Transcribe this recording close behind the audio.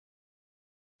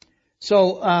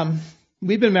So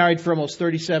we've been married for almost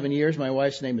 37 years. My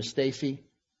wife's name is Stacy.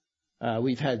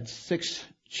 We've had 6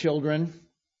 children,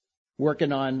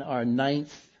 working on our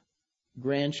 9th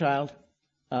grandchild.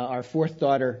 Our 4th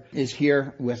daughter is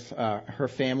here with her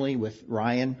family, with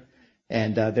Ryan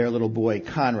and their little boy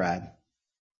Conrad,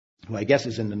 who I guess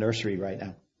is in the nursery right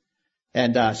now.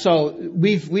 And so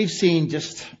we've seen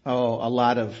just a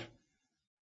lot of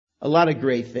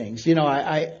great things. You know,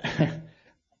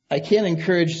 I can't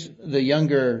encourage the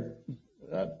younger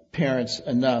parents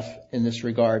enough in this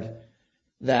regard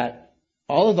that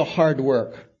all of the hard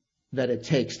work that it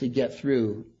takes to get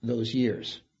through those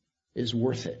years is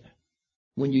worth it.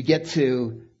 When you get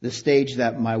to the stage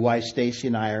that my wife Stacy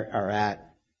and I are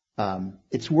at,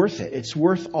 it's worth it. It's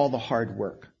worth all the hard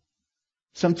work.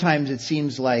 Sometimes it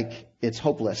seems like it's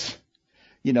hopeless.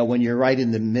 You know, when you're right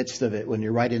in the midst of it, when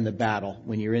you're right in the battle,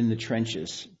 when you're in the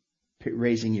trenches,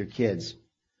 raising your kids.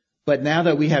 But now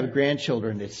that we have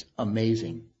grandchildren, it's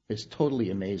amazing. It's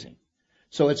totally amazing.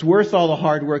 So it's worth all the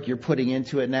hard work you're putting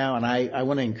into it now. And I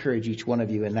want to encourage each one of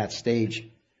you in that stage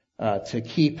to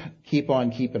keep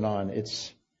on keeping on.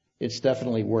 It's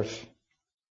definitely worth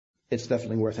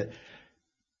it.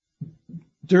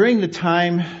 During the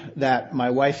time that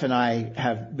my wife and I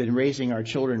have been raising our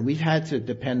children, we've had to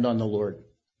depend on the Lord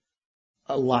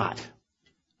a lot.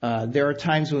 There are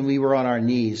times when we were on our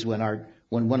knees when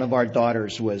one of our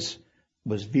daughters was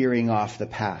veering off the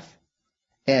path.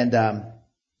 And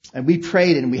we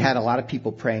prayed, and we had a lot of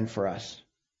people praying for us.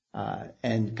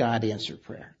 And God answered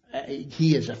prayer.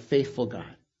 He is a faithful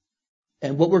God.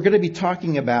 And what we're going to be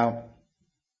talking about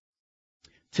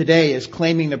today is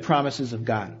claiming the promises of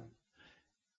God.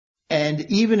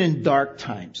 And even in dark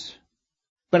times.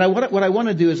 But what I want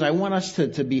to do is I want us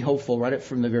to be hopeful right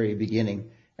from the very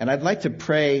beginning. And I'd like to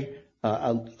pray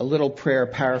a little prayer,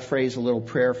 paraphrase a little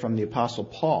prayer from the Apostle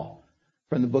Paul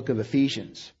from the book of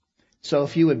Ephesians. So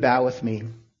if you would bow with me,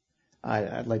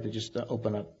 I'd like to just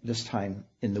open up this time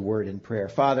in the word in prayer.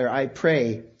 Father, I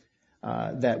pray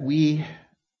that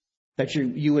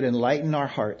you would enlighten our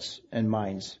hearts and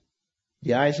minds,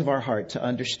 the eyes of our heart, to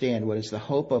understand what is the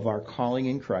hope of our calling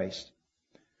in Christ,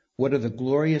 what are the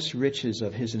glorious riches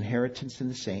of his inheritance in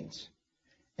the saints,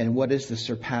 and what is the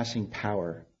surpassing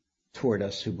power toward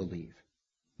us who believe.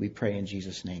 We pray in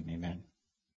Jesus' name, amen.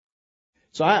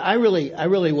 So I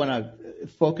really want to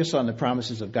focus on the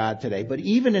promises of God today. But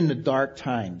even in the dark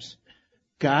times,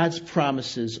 God's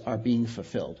promises are being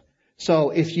fulfilled.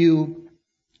 So if you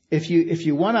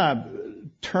want to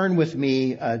turn with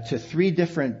me to 3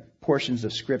 different portions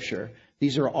of Scripture,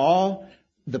 these are all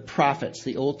the prophets,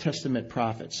 the Old Testament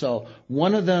prophets. So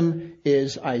one of them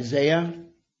is Isaiah,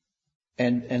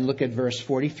 and look at verse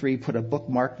 43. Put a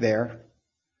bookmark there.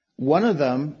 One of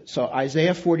them, so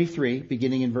Isaiah 43,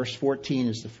 beginning in verse 14,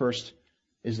 is the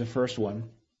first one.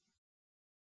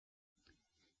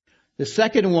 The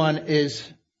second one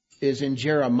is in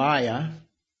Jeremiah,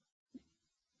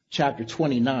 chapter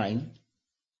 29.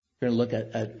 We're going to look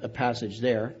at a passage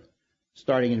there,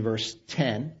 starting in verse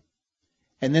 10.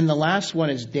 And then the last one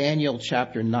is Daniel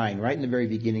chapter 9, right in the very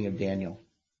beginning of Daniel.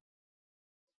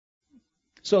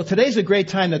 So today's a great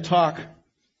time to talk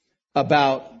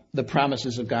about the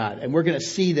promises of God. And we're going to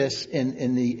see this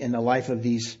in the life of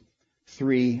these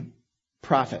 3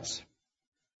 prophets.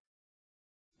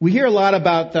 We hear a lot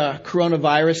about the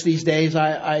coronavirus these days.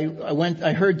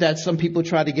 I heard that some people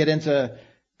tried to get into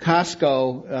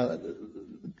Costco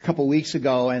a couple weeks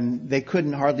ago, and they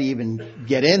couldn't hardly even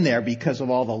get in there because of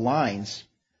all the lines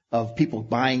of people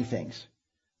buying things.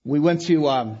 We went to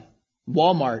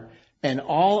Walmart, and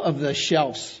all of the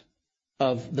shelves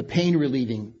of the pain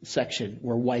relieving section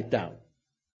were wiped out.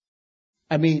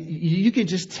 I mean, you can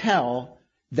just tell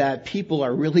that people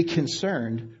are really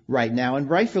concerned right now, and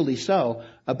rightfully so,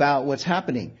 about what's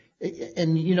happening.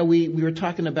 And, you know, we were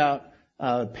talking about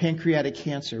pancreatic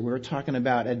cancer. We were talking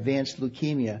about advanced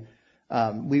leukemia.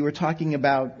 We were talking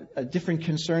about different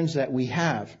concerns that we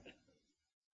have.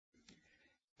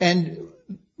 And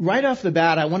right off the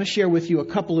bat, I want to share with you a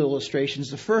couple of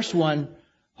illustrations. The first one,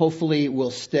 hopefully,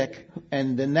 will stick,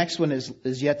 and the next one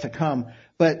is yet to come.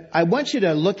 But I want you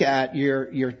to look at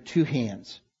your 2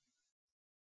 hands.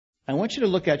 I want you to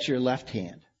look at your left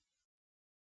hand.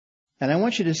 And I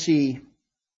want you to see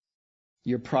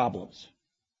your problems.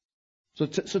 So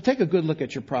take a good look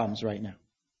at your problems right now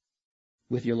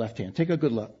with your left hand. Take a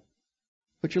good look.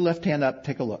 Put your left hand up,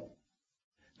 take a look.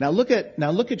 Now look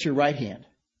at your right hand.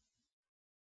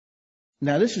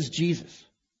 Now this is Jesus.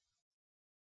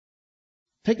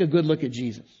 Take a good look at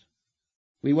Jesus.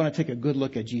 We want to take a good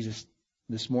look at Jesus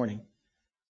this morning.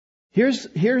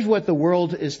 Here's what the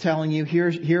world is telling you.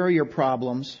 Here are your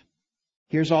problems.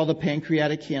 Here's all the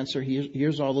pancreatic cancer.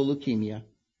 Here's all the leukemia.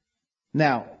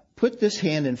 Now, put this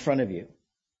hand in front of you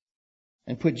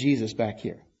and put Jesus back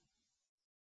here.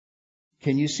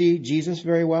 Can you see Jesus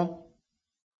very well?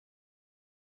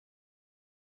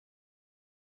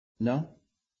 No?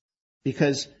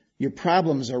 Because your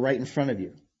problems are right in front of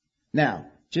you. Now,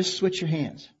 just switch your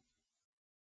hands.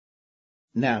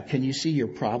 Now, can you see your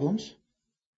problems?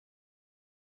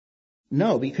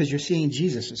 No, because you're seeing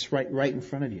Jesus. It's right in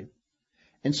front of you.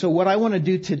 And so what I want to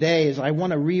do today is I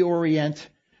want to reorient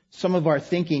some of our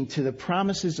thinking to the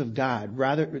promises of God,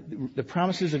 rather the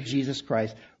promises of Jesus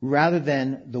Christ, rather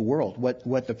than the world,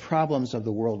 what the problems of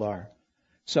the world are.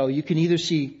 So you can either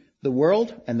see the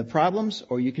world and the problems,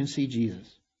 or you can see Jesus.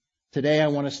 Today I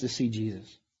want us to see Jesus.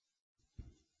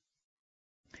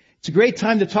 It's a great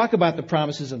time to talk about the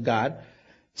promises of God.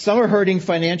 Some are hurting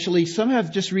financially. Some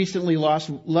have just recently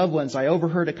lost loved ones. I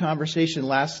overheard a conversation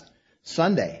last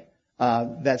Sunday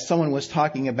that someone was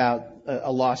talking about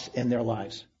a loss in their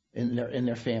lives, in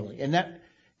their family,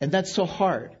 and that's so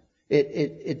hard.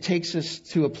 It takes us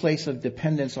to a place of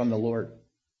dependence on the Lord.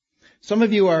 Some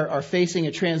of you are facing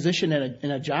a transition in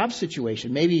a job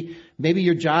situation. Maybe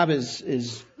your job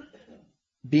is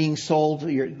being sold.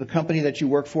 The company that you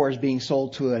work for is being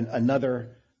sold to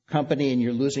another company, and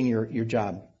you're losing your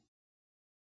job.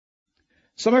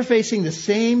 Some are facing the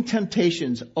same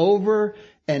temptations over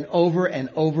and over and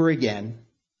over again,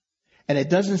 and it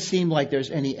doesn't seem like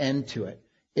there's any end to it.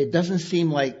 It doesn't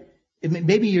seem like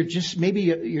maybe you're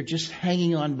just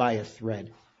hanging on by a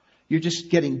thread. You're just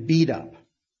getting beat up.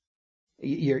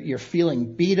 You're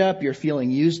feeling beat up, you're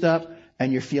feeling used up,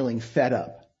 and you're feeling fed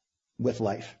up with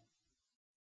life.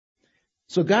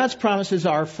 So God's promises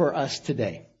are for us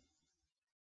today.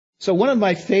 So one of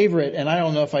my favorite, and I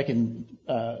don't know if I can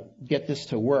get this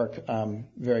to work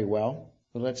very well,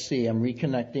 but let's see, I'm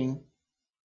reconnecting.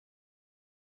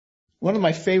 One of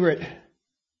my favorite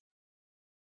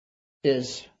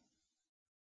is,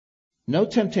 no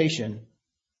temptation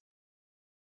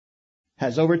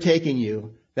has overtaken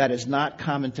you that is not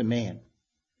common to man.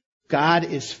 God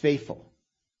is faithful,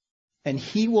 and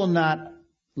He will not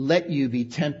let you be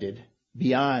tempted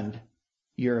beyond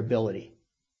your ability.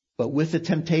 But with the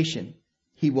temptation,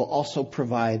 He will also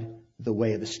provide the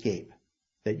way of escape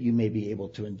that you may be able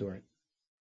to endure it.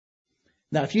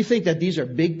 Now, if you think that these are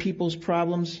big people's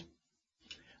problems,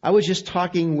 I was just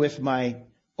talking with my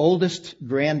oldest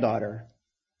granddaughter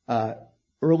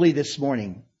early this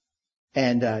morning,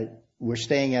 and we're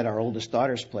staying at our oldest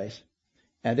daughter's place.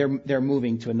 They're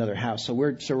moving to another house, so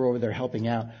we're over there helping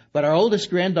out. But our oldest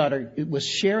granddaughter was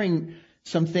sharing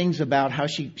some things about how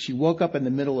she woke up in the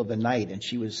middle of the night and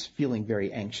she was feeling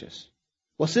very anxious.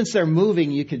 Well, since they're moving,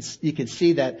 you could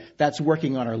see that that's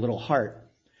working on her little heart.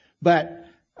 But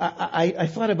I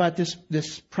thought about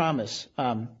this promise: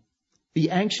 be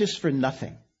anxious for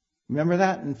nothing. Remember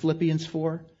that in Philippians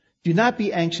 4? Do not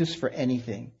be anxious for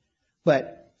anything,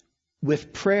 but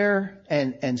with prayer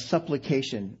and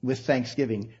supplication, with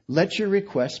thanksgiving, let your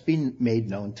requests be made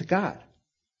known to God.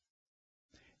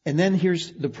 And then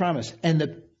here's the promise. And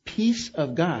the peace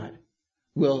of God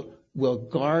will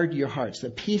guard your hearts. The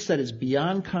peace that is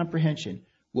beyond comprehension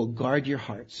will guard your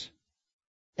hearts.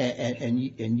 And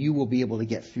you will be able to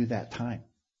get through that time.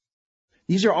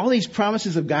 These are all these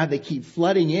promises of God that keep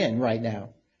flooding in right now.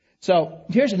 So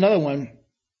here's another one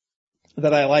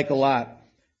that I like a lot.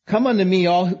 Come unto me,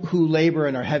 all who labor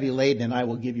and are heavy laden, and I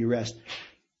will give you rest.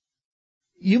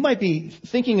 You might be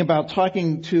thinking about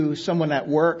talking to someone at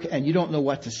work and you don't know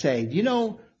what to say. Do you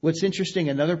know what's interesting?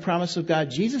 Another promise of God.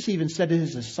 Jesus even said to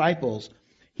His disciples,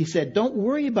 He said, don't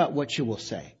worry about what you will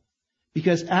say,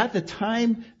 because at the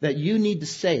time that you need to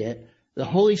say it, the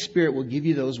Holy Spirit will give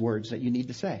you those words that you need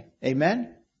to say.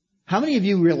 Amen? How many of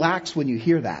you relax when you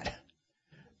hear that?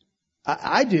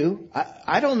 I do.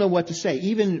 I don't know what to say.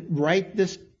 Even right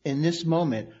in this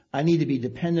moment, I need to be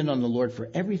dependent on the Lord for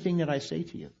everything that I say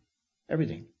to you.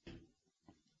 Everything.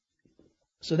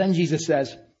 So then Jesus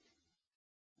says,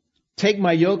 take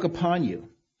my yoke upon you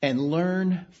and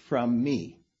learn from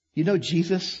me. You know,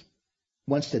 Jesus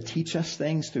wants to teach us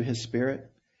things through His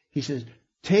Spirit. He says,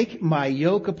 take my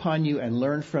yoke upon you and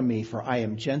learn from me, for I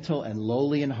am gentle and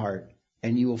lowly in heart,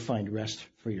 and you will find rest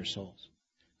for your souls.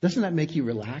 Doesn't that make you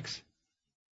relax?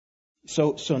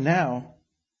 So now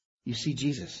you see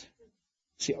Jesus.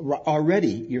 See,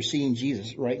 already you're seeing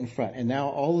Jesus right in front. And now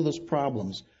all of those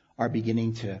problems are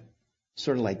beginning to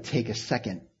sort of like take a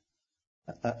second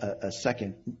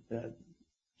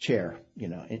chair,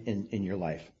 in your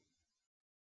life.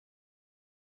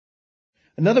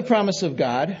 Another promise of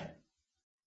God,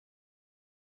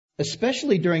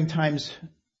 especially during times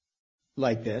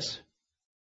like this,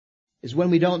 is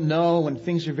when we don't know, when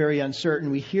things are very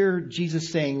uncertain, we hear Jesus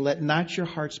saying, let not your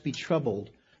hearts be troubled.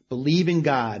 Believe in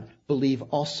God. Believe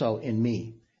also in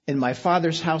me. In my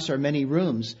Father's house are many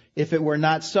rooms. If it were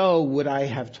not so, would I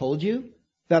have told you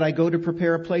that I go to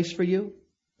prepare a place for you?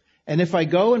 And if I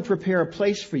go and prepare a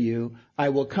place for you, I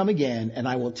will come again and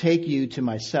I will take you to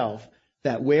myself,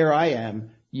 that where I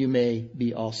am, you may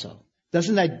be also.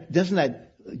 Doesn't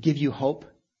that give you hope?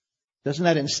 Doesn't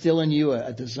that instill in you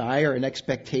a desire, an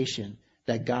expectation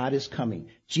that God is coming?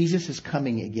 Jesus is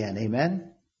coming again.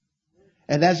 Amen?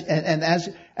 And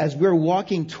as we're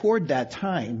walking toward that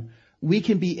time, we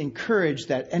can be encouraged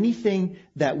that anything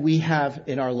that we have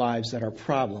in our lives that are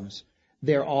problems,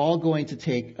 they're all going to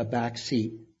take a back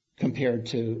seat compared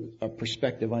to a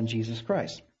perspective on Jesus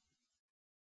Christ.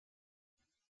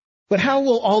 But how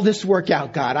will all this work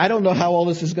out, God? I don't know how all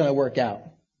this is going to work out.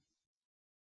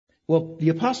 Well, the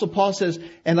Apostle Paul says,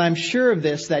 and I'm sure of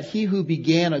this, that he who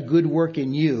began a good work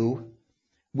in you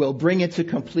will bring it to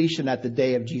completion at the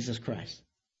day of Jesus Christ.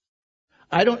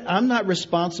 I'm not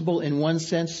responsible in one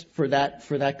sense for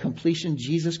that completion.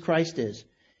 Jesus Christ is.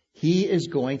 He is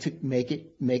going to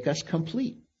make us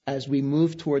complete as we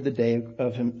move toward the day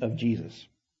of Jesus.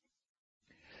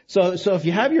 So if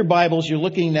you have your Bibles, you're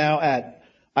looking now at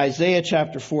Isaiah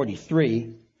chapter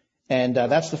 43. And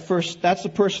that's the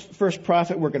first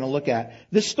prophet we're going to look at.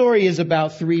 This story is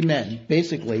about three men.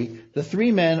 Basically, the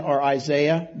three men are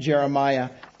Isaiah, Jeremiah,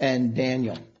 and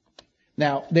Daniel.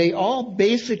 Now, they all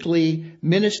basically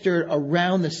ministered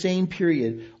around the same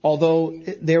period. Although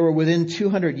they were within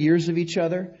 200 years of each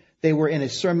other, they were in a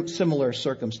similar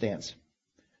circumstance.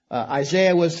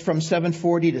 Isaiah was from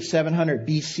 740 to 700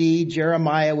 BC.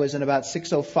 Jeremiah was in about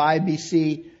 605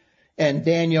 BC. And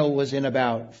Daniel was in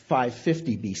about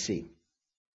 550 BC.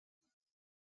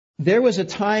 There was a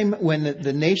time when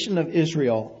the nation of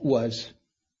Israel was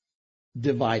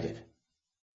divided.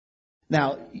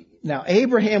 Now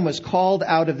Abraham was called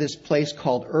out of this place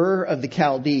called Ur of the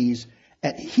Chaldees,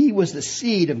 and he was the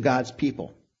seed of God's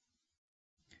people.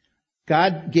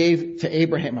 God gave to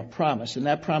Abraham a promise, and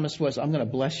that promise was, I'm going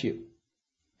to bless you,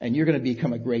 and you're going to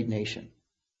become a great nation.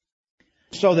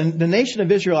 So the nation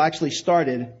of Israel actually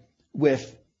started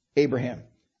with Abraham.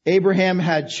 Abraham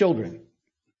had children.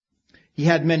 He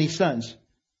had many sons.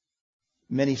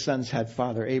 Many sons had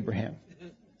Father Abraham.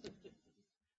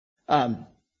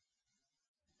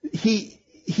 He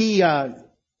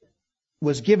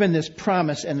was given this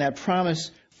promise, and that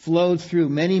promise flowed through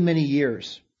many, many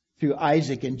years, through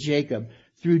Isaac and Jacob,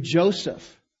 through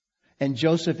Joseph and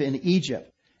Joseph in Egypt,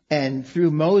 and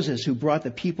through Moses, who brought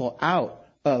the people out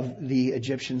of the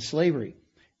Egyptian slavery,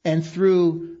 and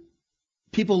through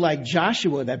people like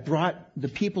Joshua that brought the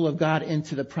people of God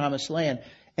into the promised land.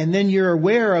 And then you're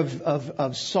aware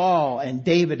of Saul and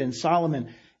David and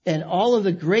Solomon and all of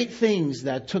the great things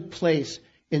that took place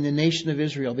in the nation of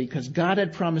Israel, because God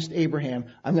had promised Abraham,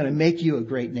 I'm going to make you a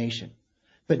great nation.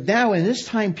 But now in this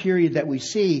time period that we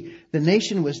see, the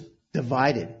nation was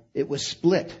divided. It was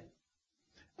split.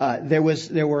 There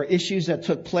were issues that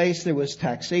took place. There was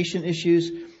taxation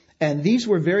issues. And these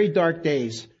were very dark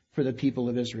days for the people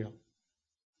of Israel.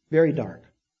 Very dark.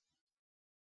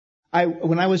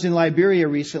 When I was in Liberia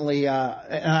recently,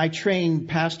 and I trained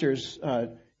pastors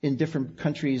in different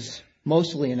countries,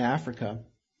 mostly in Africa.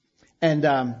 And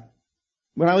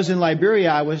when I was in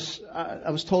Liberia, I was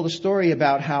told a story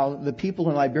about how the people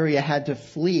in Liberia had to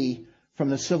flee from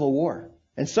the Civil War,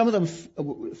 and some of them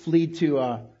fled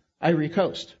to Ivory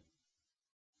Coast.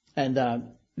 And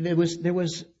there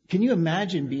was. Can you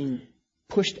imagine being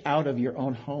pushed out of your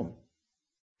own home?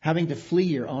 Having to flee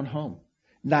your own home,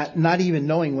 not even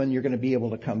knowing when you're going to be able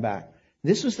to come back.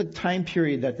 This was the time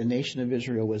period that the nation of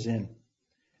Israel was in.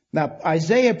 Now,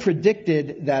 Isaiah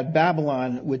predicted that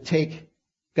Babylon would take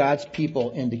God's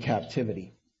people into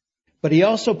captivity. But he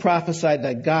also prophesied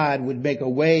that God would make a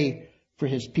way for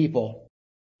his people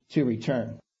to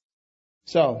return.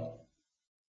 So,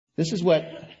 this is what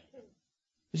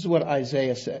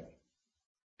Isaiah said.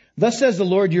 Thus says the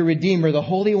Lord your Redeemer, the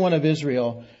Holy One of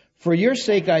Israel, for your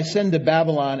sake I send to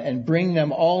Babylon and bring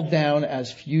them all down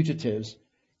as fugitives,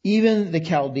 even the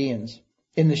Chaldeans,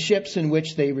 in the ships in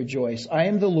which they rejoice. I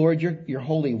am the Lord, your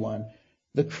Holy One,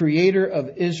 the Creator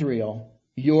of Israel,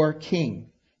 your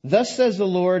King. Thus says the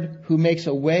Lord, who makes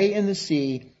a way in the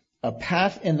sea, a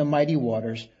path in the mighty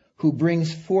waters, who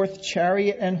brings forth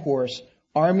chariot and horse,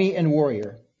 army and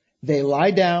warrior. They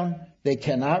lie down, they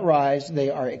cannot rise,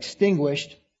 they are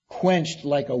extinguished, quenched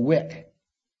like a wick.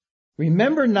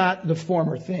 Remember not the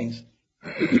former things,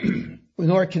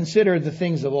 nor consider the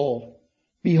things of old.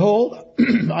 Behold,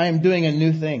 I am doing a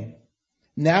new thing.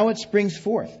 Now it springs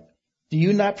forth. Do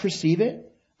you not perceive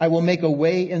it? I will make a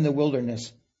way in the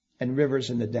wilderness and rivers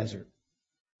in the desert.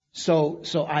 So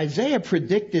Isaiah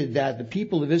predicted that the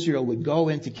people of Israel would go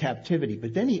into captivity,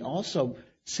 but then he also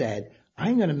said,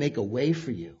 I'm going to make a way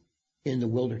for you in the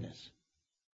wilderness.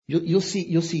 You'll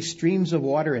see streams of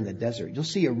water in the desert. You'll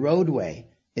see a roadway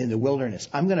in the wilderness.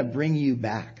 I'm going to bring you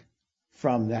back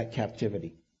from that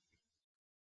captivity.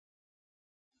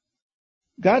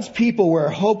 God's people were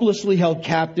hopelessly held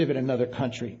captive in another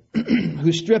country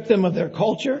who stripped them of their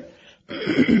culture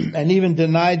and even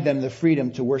denied them the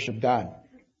freedom to worship God.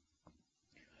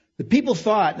 The people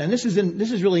thought, and this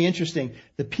is really interesting,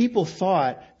 the people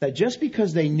thought that just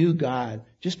because they knew God,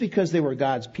 just because they were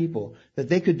God's people, that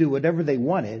they could do whatever they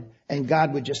wanted and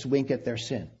God would just wink at their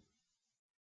sin.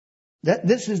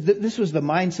 This was the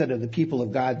mindset of the people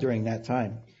of God during that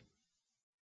time.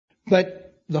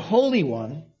 But the Holy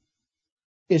One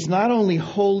is not only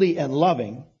holy and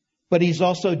loving, but he's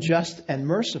also just and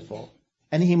merciful,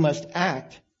 and he must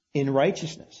act in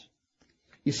righteousness.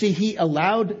 You see, he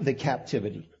allowed the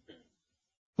captivity.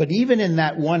 But even in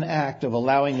that one act of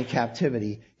allowing the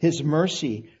captivity, his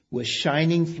mercy was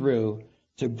shining through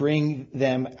to bring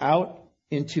them out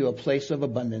into a place of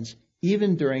abundance,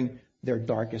 even during their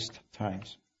darkest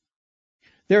times.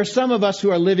 There are some of us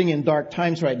who are living in dark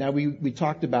times right now. We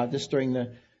talked about this during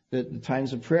the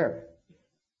times of prayer.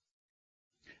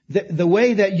 The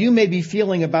way that you may be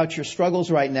feeling about your struggles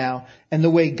right now and the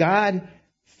way God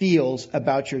feels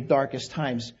about your darkest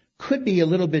times could be a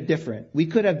little bit different. We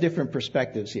could have different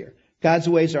perspectives here. God's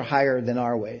ways are higher than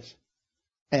our ways,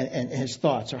 and his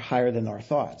thoughts are higher than our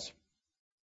thoughts.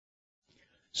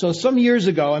 So some years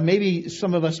ago, and maybe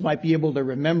some of us might be able to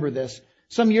remember this,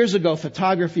 some years ago,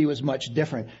 photography was much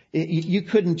different. You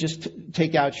couldn't just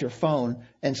take out your phone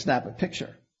and snap a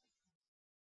picture.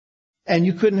 And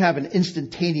you couldn't have an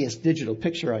instantaneous digital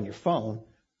picture on your phone.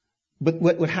 But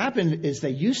what happened is they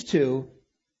used to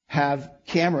have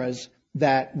cameras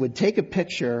that would take a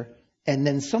picture and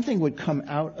then something would come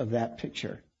out of that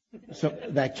picture. So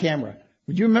that camera.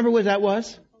 Do you remember what that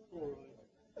was?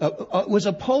 It was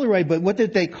a Polaroid, but what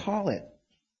did they call it?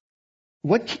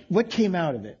 What came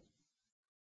out of it?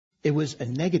 It was a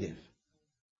negative.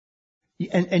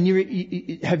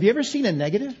 And have you ever seen a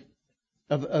negative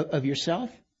of yourself?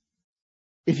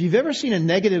 If you've ever seen a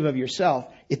negative of yourself,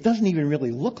 it doesn't even really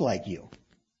look like you.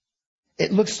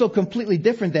 It looks so completely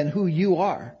different than who you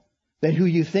are, than who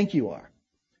you think you are.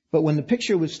 But when the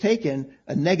picture was taken,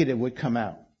 a negative would come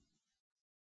out.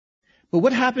 But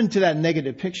what happened to that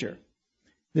negative picture?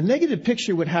 The negative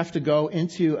picture would have to go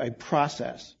into a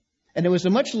process. And it was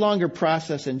a much longer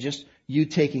process than just you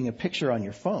taking a picture on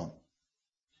your phone,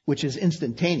 which is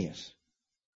instantaneous.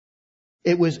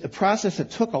 It was a process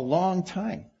that took a long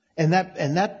time. And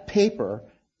that paper,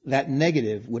 that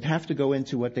negative, would have to go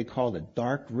into what they called a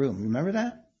dark room. Remember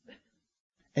that?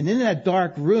 And in that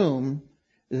dark room,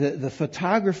 the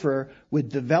photographer would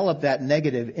develop that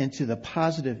negative into the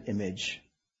positive image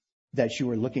that you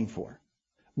were looking for.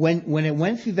 When it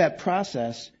went through that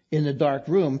process in the dark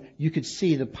room, you could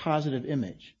see the positive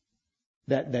image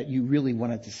that you really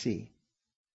wanted to see.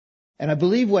 And I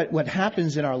believe what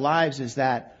happens in our lives is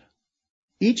that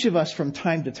each of us from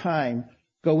time to time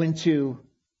go into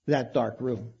that dark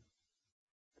room.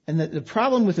 And the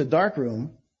problem with the dark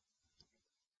room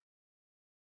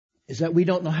is that we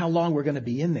don't know how long we're going to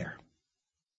be in there.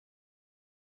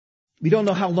 We don't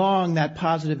know how long that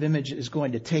positive image is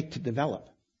going to take to develop.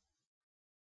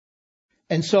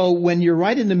 And so when you're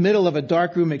right in the middle of a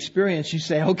dark room experience, you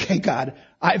say, okay, God,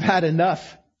 I've had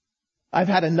enough. I've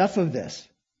had enough of this.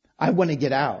 I want to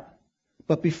get out.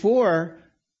 But before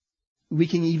we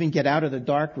can even get out of the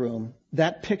dark room,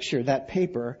 that picture, that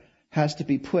paper, has to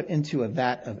be put into a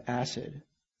vat of acid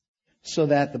so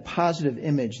that the positive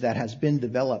image that has been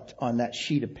developed on that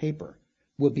sheet of paper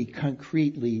will be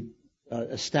concretely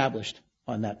established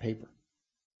on that paper.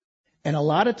 And a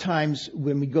lot of times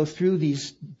when we go through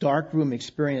these dark room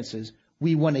experiences,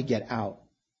 we want to get out.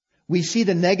 We see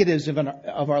the negatives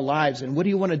of our lives, and what do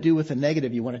you want to do with the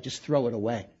negative? You want to just throw it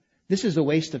away. This is a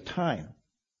waste of time.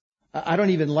 I don't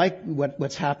even like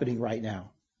what's happening right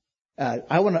now.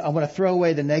 I want to throw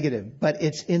away the negative, but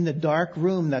it's in the dark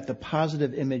room that the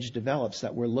positive image develops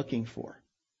that we're looking for.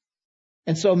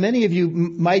 And so many of you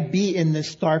might be in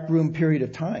this dark room period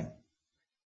of time.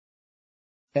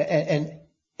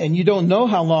 And you don't know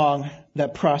how long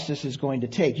that process is going to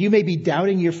take. You may be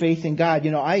doubting your faith in God.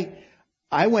 You know,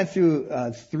 I went through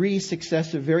 3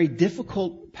 successive, very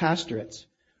difficult pastorates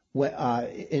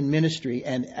in ministry.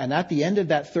 And at the end of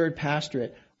that third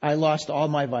pastorate, I lost all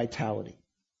my vitality.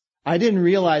 I didn't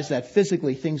realize that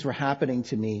physically things were happening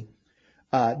to me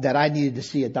that I needed to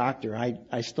see a doctor.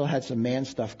 I still had some man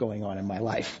stuff going on in my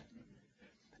life.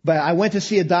 But I went to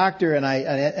see a doctor, and I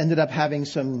ended up having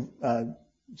some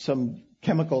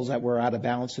chemicals that were out of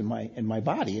balance in my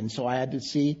body. And so I had to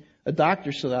see a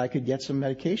doctor so that I could get some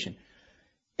medication.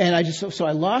 And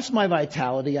I lost my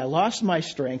vitality. I lost my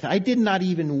strength. I did not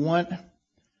even want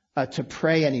to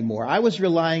pray anymore. I was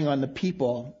relying on the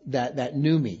people that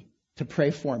knew me to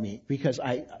pray for me because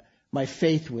my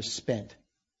faith was spent.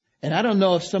 And I don't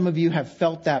know if some of you have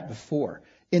felt that before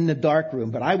in the dark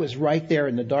room, but I was right there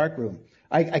in the dark room.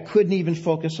 I couldn't even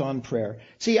focus on prayer.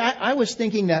 See, I was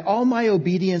thinking that all my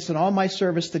obedience and all my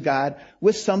service to God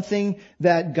was something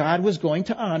that God was going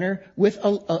to honor with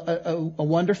a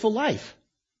wonderful life.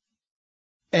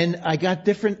 And I got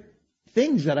different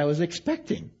things that I was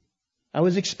expecting. I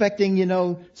was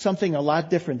expecting, something a lot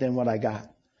different than what I got.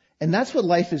 And that's what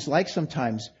life is like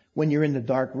sometimes when you're in the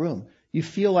dark room. You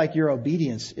feel like your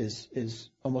obedience is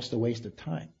almost a waste of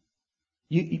time.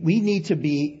 We need to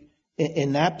be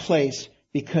in that place,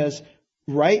 because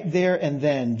right there and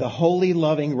then, the holy,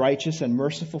 loving, righteous, and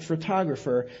merciful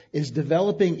photographer is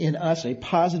developing in us a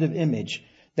positive image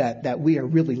that we are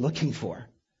really looking for.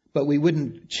 But we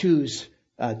wouldn't choose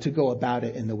to go about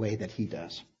it in the way that he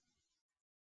does.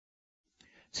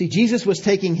 See, Jesus was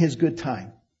taking his good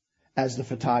time as the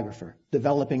photographer,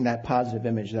 developing that positive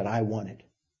image that I wanted.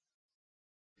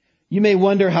 You may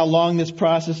wonder how long this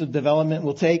process of development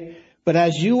will take, but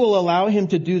as you will allow him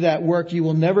to do that work, you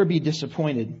will never be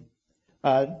disappointed.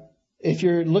 If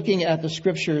you're looking at the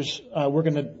scriptures, we're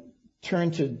going to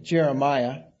turn to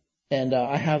Jeremiah, and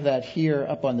I have that here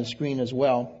up on the screen as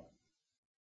well.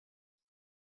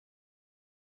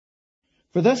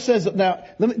 For thus says, now,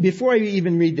 before I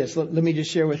even read this, let me just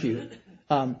share with you.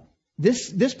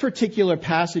 This particular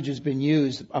passage has been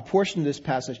used, a portion of this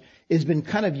passage has been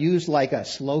kind of used like a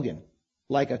slogan,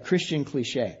 like a Christian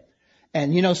cliche.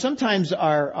 And, sometimes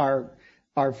our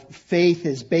faith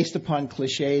is based upon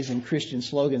cliches and Christian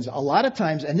slogans. A lot of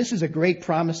times, and this is a great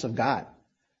promise of God.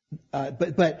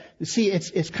 But see,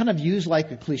 it's kind of used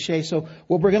like a cliche. So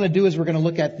what we're going to do is we're going to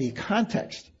look at the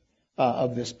context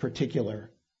of this particular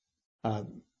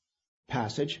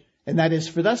passage. And that is,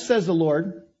 for thus says the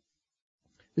Lord,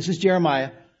 this is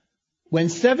Jeremiah, when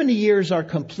 70 years are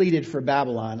completed for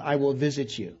Babylon, I will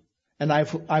visit you, and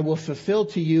I will fulfill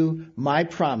to you my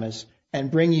promise and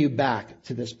bring you back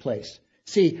to this place.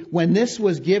 See, when this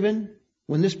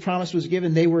promise was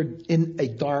given, they were in a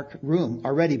dark room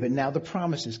already, but now the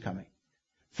promise is coming.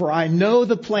 For I know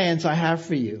the plans I have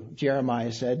for you,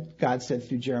 Jeremiah said, God said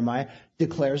through Jeremiah,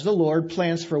 declares the Lord,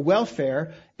 plans for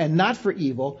welfare and not for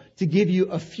evil, to give you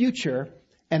a future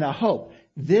and a hope.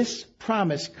 This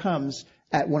promise comes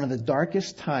at one of the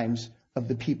darkest times of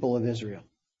the people of Israel,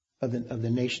 of the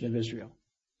nation of Israel.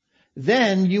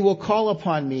 Then you will call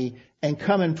upon me and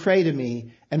come and pray to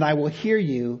me, and I will hear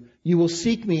you. You will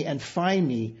seek me and find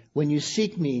me when you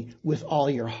seek me with all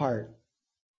your heart.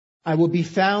 I will be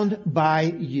found by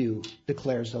you,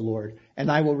 declares the Lord,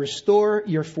 and I will restore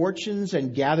your fortunes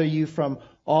and gather you from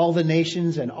all the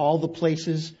nations and all the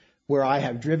places where I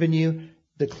have driven you,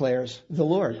 declares the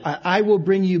Lord. I will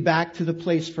bring you back to the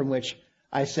place from which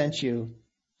I sent you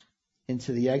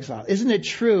into the exile. Isn't it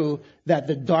true that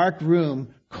the dark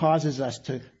room causes us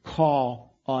to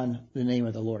call on the name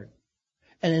of the Lord?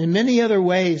 And in many other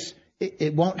ways,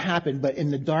 it won't happen. But in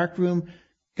the dark room,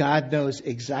 God knows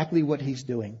exactly what he's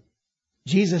doing.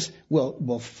 Jesus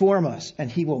will form us,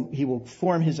 and he will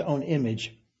form his own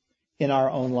image in our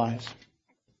own lives.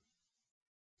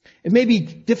 It may be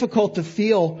difficult to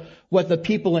feel what the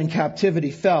people in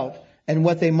captivity felt and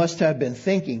what they must have been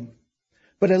thinking.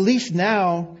 But at least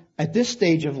now, at this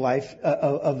stage of life,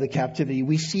 of the captivity,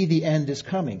 we see the end is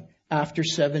coming. After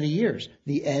 70 years,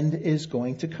 the end is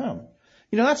going to come.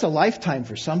 That's a lifetime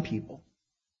for some people.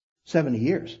 70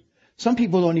 years. Some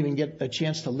people don't even get a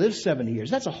chance to live 70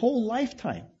 years. That's a whole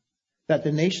lifetime that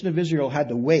the nation of Israel had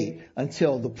to wait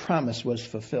until the promise was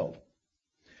fulfilled.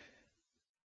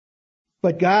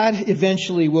 But God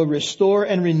eventually will restore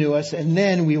and renew us, and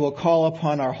then we will call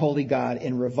upon our holy God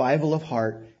in revival of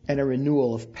heart and a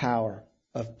renewal of power,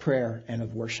 of prayer, and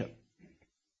of worship.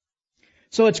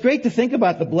 So it's great to think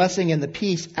about the blessing and the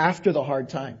peace after the hard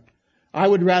time. I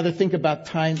would rather think about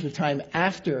the time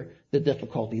after the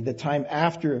difficulty, the time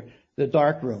after the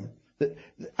dark room.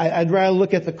 I'd rather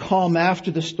look at the calm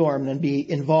after the storm than be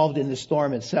involved in the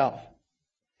storm itself.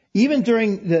 Even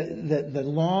during the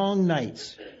long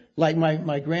nights, like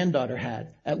my granddaughter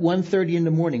had at 1:30 in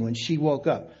the morning when she woke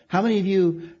up. How many of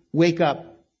you wake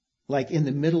up like in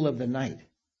the middle of the night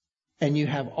and you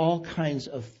have all kinds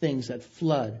of things that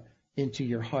flood into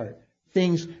your heart?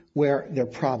 Things where there are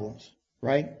problems.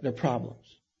 right? They're problems.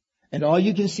 And all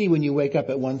you can see when you wake up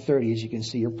at 1:30 is you can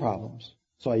see your problems.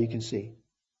 That's all you can see. You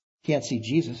can't see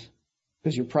Jesus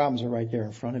because your problems are right there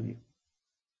in front of you.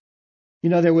 You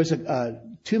know, there was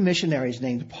two missionaries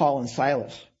named Paul and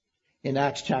Silas in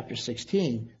Acts chapter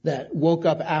 16 that woke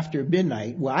up after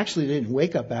midnight. Well, actually, they didn't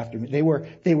wake up after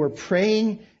midnight. They were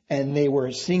praying and they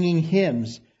were singing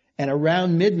hymns. And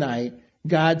around midnight,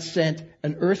 God sent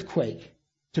an earthquake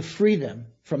to free them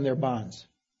from their bonds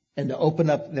and to open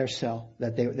up their cell,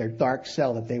 their dark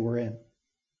cell that they were in.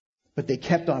 But they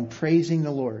kept on praising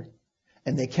the Lord,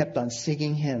 and they kept on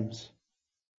singing hymns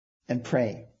and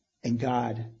praying, and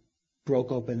God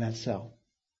broke open that cell.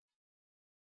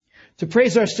 To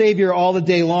praise our Savior all the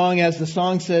day long, as the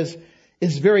song says,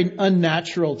 is very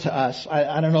unnatural to us.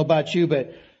 I don't know about you,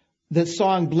 but the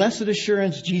song, "Blessed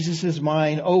Assurance, Jesus is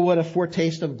mine. Oh, what a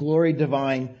foretaste of glory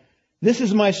divine. This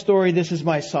is my story, this is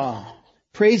my song.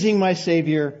 Praising my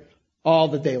Savior all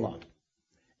the day long."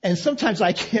 And sometimes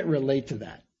I can't relate to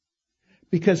that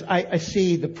because I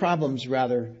see the problems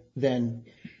rather than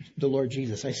the Lord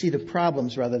Jesus. I see the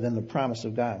problems rather than the promise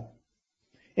of God.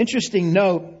 Interesting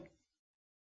note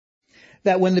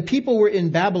that when the people were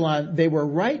in Babylon, they were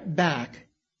right back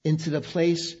into the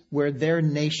place where their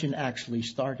nation actually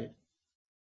started.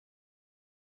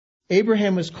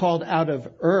 Abraham was called out of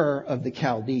Ur of the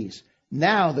Chaldees.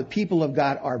 Now the people of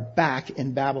God are back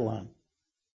in Babylon.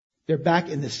 They're back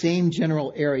in the same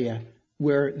general area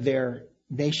where their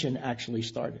nation actually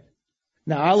started.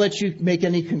 Now I'll let you make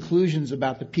any conclusions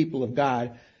about the people of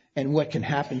God and what can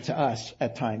happen to us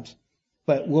at times.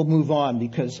 But we'll move on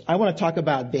because I want to talk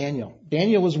about Daniel.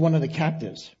 Daniel was one of the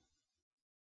captives.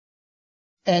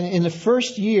 And in the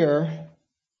first year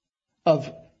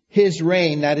of his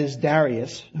reign, that is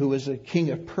Darius, who was a king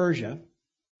of Persia,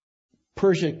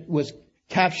 Persia was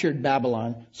captured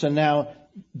Babylon. So now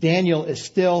Daniel is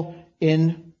still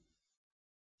in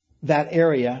that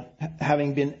area,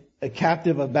 having been a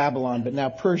captive of Babylon, but now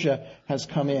Persia has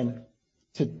come in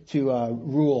to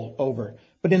rule over.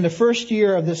 But in the first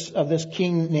year of this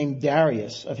king named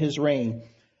Darius, of his reign,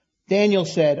 Daniel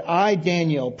said, "I,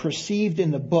 Daniel, perceived in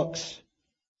the books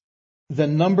the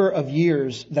number of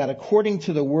years that according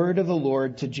to the word of the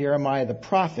Lord to Jeremiah the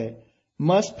prophet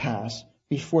must pass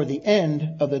before the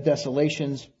end of the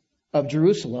desolations of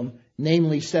Jerusalem,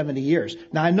 namely 70 years.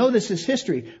 Now, I know this is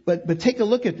history, but take a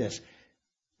look at this.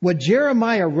 What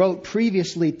Jeremiah wrote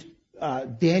previously,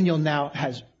 Daniel now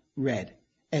has read.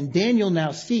 And Daniel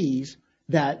now sees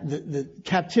that the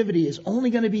captivity is only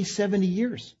going to be 70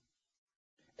 years.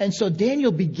 And so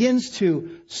Daniel begins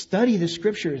to study the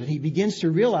scriptures and he begins to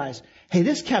realize, hey,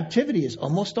 this captivity is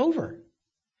almost over.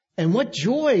 And what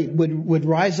joy would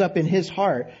rise up in his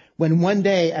heart when one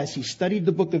day, as he studied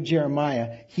the book of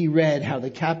Jeremiah, he read how the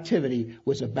captivity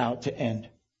was about to end.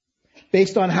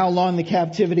 Based on how long the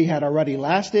captivity had already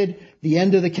lasted, the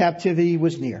end of the captivity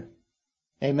was near.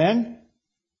 Amen?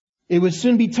 It would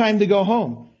soon be time to go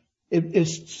home. It would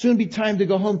soon be time to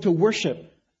go home to worship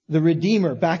the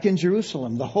Redeemer back in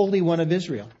Jerusalem, the Holy One of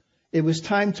Israel. It was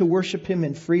time to worship him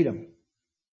in freedom.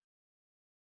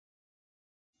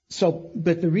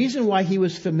 But the reason why he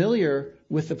was familiar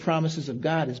with the promises of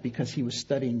God is because he was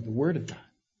studying the Word of God.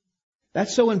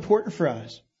 That's so important for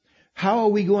us. How are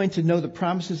we going to know the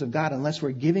promises of God unless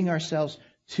we're giving ourselves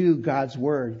to God's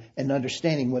Word and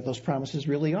understanding what those promises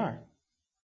really are?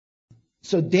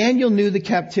 So Daniel knew the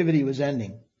captivity was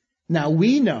ending. Now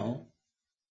we know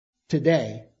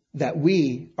today that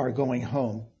we are going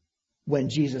home when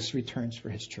Jesus returns for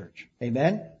his church.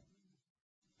 Amen?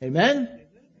 Amen?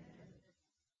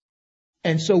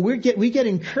 And so we get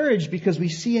encouraged because we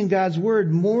see in God's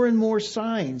Word more and more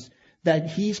signs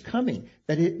that he's coming,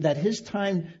 that his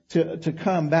time to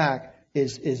come back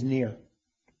is near.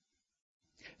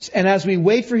 And as we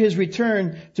wait for his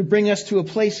return to bring us to a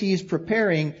place he is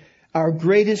preparing, our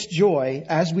greatest joy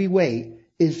as we wait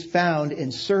is found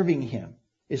in serving him,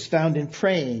 is found in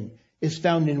praying, is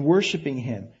found in worshiping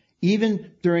him,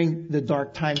 even during the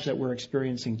dark times that we're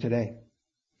experiencing today.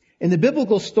 In the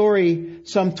biblical story,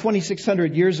 some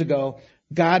 2,600 years ago,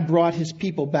 God brought his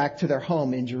people back to their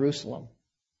home in Jerusalem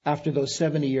after those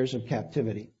 70 years of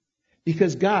captivity,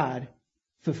 because God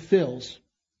fulfills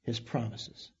his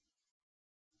promises.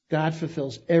 God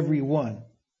fulfills every one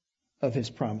of his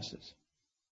promises.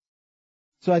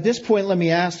 So at this point, let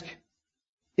me ask,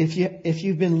 if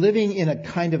you've been living in a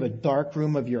kind of a dark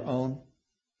room of your own,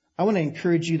 I want to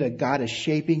encourage you that God is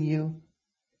shaping you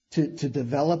to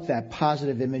develop that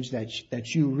positive image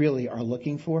that you really are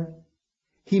looking for.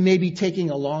 He may be taking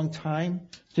a long time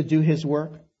to do his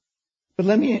work, but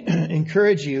let me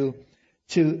encourage you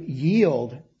to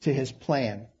yield to his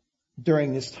plan.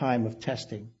 during this time of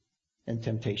testing and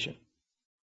temptation.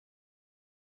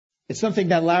 It's something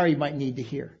that Larry might need to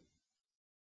hear.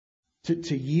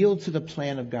 To yield to the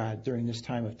plan of God during this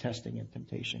time of testing and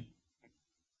temptation.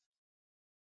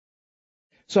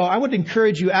 So I would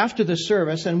encourage you after the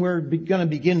service, and we're going to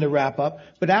begin to wrap up,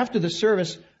 but after the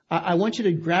service, I want you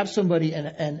to grab somebody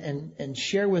and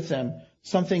share with them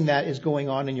something that is going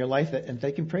on in your life and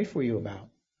they can pray for you about.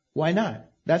 Why not?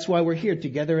 That's why we're here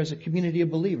together as a community of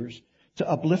believers, to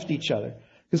uplift each other.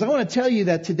 Because I want to tell you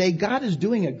that today God is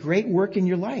doing a great work in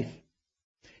your life.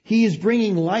 He is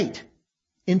bringing light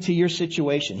into your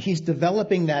situation. He's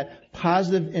developing that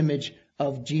positive image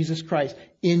of Jesus Christ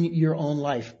in your own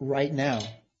life right now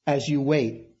as you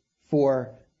wait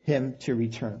for Him to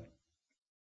return.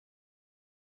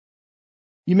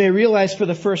 You may realize for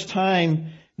the first time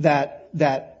that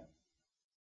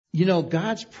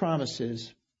God's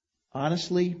promises,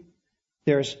 honestly,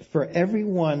 there's for every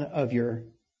one of your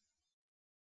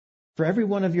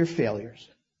failures,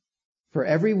 for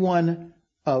every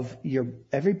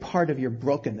part of your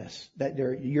brokenness that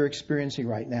you're experiencing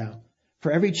right now,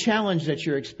 for every challenge that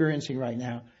you're experiencing right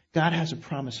now, God has a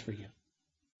promise for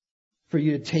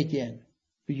you to take in,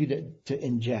 for you to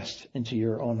ingest into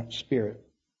your own spirit.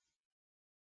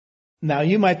 Now,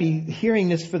 you might be hearing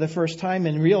this for the first time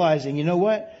and realizing, you know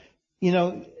what?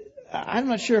 I'm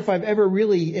not sure if I've ever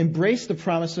really embraced the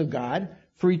promise of God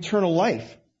for eternal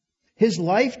life. His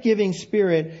life-giving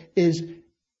Spirit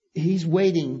He's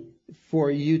waiting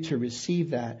for you to receive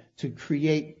that, to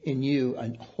create in you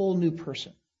a whole new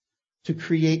person, to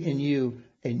create in you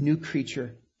a new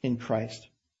creature in Christ.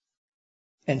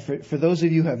 And for those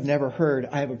of you who have never heard,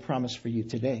 I have a promise for you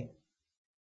today.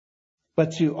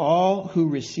 But to all who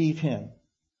receive Him,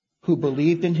 who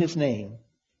believed in His name,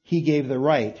 He gave the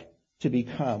right to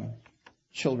become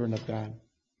children of God.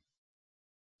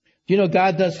 Do you know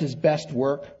God does His best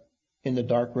work in the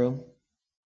dark room?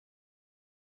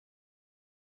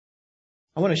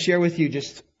 I want to share with you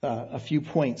just a few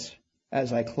points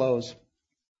as I close.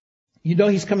 You know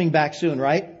He's coming back soon,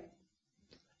 right?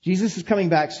 Jesus is coming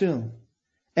back soon.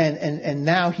 And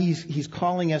now He's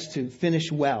calling us to finish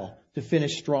well, to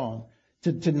finish strong.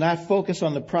 To not focus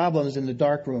on the problems in the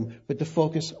dark room, but to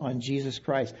focus on Jesus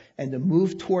Christ and to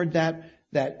move toward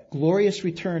that glorious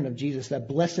return of Jesus, that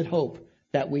blessed hope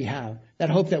that we have, that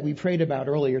hope that we prayed about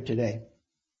earlier today.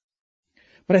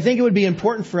 But I think it would be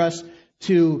important for us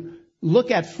to look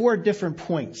at 4 different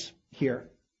points here.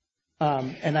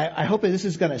 And I hope that this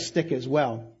is going to stick as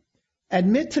well.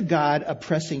 Admit to God a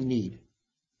pressing need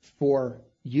for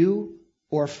you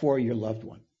or for your loved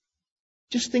one.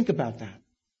 Just think about that.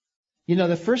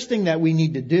 The first thing that we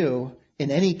need to do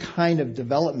in any kind of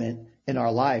development in our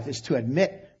life is to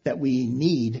admit that we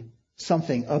need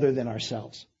something other than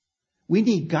ourselves. We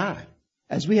need God.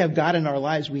 As we have God in our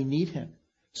lives, we need Him.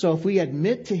 So if we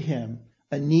admit to Him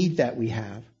a need that we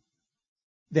have,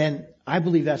 then I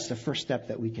believe that's the first step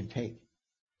that we can take.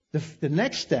 The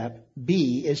next step,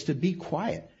 B, is to be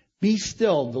quiet. Be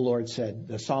still, the Lord said,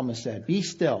 the psalmist said, be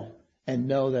still and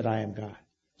know that I am God.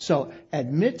 So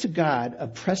admit to God a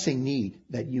pressing need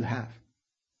that you have.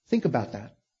 Think about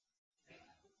that.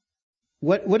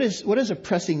 What is a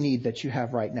pressing need that you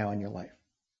have right now in your life?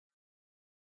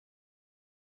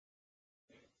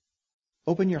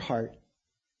 Open your heart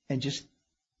and just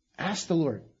ask the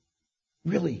Lord,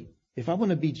 really, if I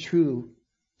want to be true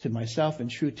to myself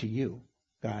and true to you,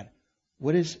 God,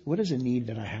 what is a need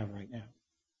that I have right now?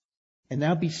 And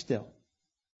now be still.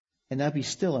 And now be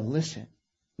still and listen.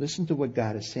 Listen to what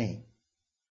God is saying.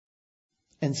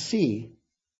 And C,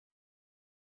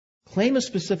 claim a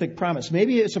specific promise.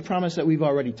 Maybe it's a promise that we've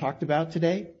already talked about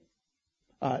today,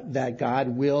 that God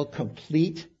will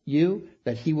complete you,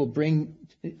 that He will bring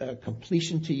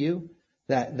completion to you,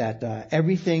 that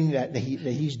everything that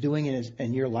He's doing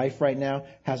in your life right now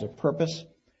has a purpose.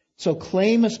 So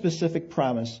claim a specific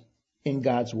promise in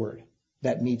God's Word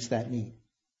that meets that need.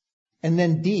 And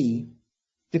then D,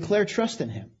 declare trust in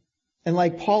Him. And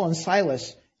like Paul and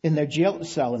Silas in their jail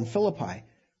cell in Philippi,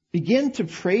 begin to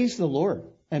praise the Lord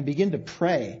and begin to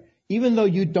pray, even though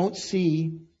you don't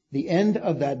see the end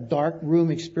of that dark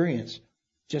room experience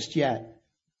just yet.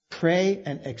 Pray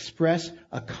and express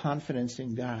a confidence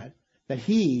in God that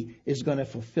He is going to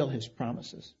fulfill His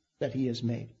promises that He has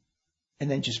made.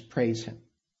 And then just praise Him.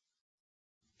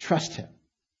 Trust Him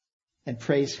and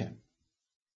praise Him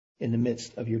in the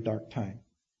midst of your dark time.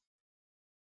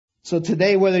 So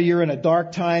today, whether you're in a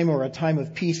dark time or a time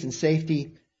of peace and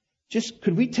safety, just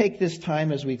could we take this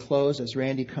time as we close, as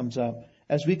Randy comes up,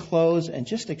 as we close and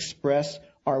just express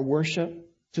our worship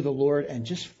to the Lord and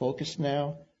just focus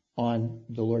now on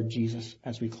the Lord Jesus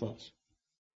as we close.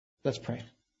 Let's pray.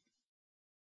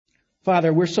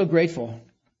 Father, we're so grateful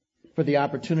for the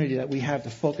opportunity that we have to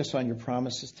focus on your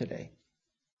promises today.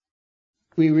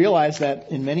 We realize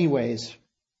that in many ways,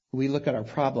 we look at our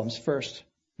problems first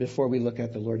before we look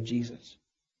at the Lord Jesus.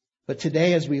 But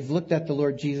today, as we've looked at the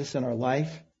Lord Jesus in our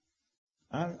life,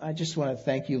 I just want to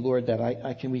thank you, Lord,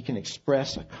 that we can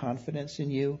express a confidence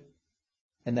in you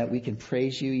and that we can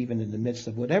praise you even in the midst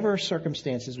of whatever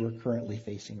circumstances we're currently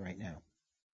facing right now.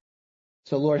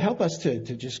 So, Lord, help us to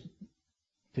just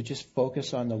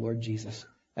focus on the Lord Jesus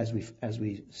as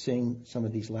we sing some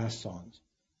of these last songs.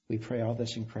 We pray all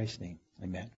this in Christ's name.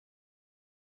 Amen.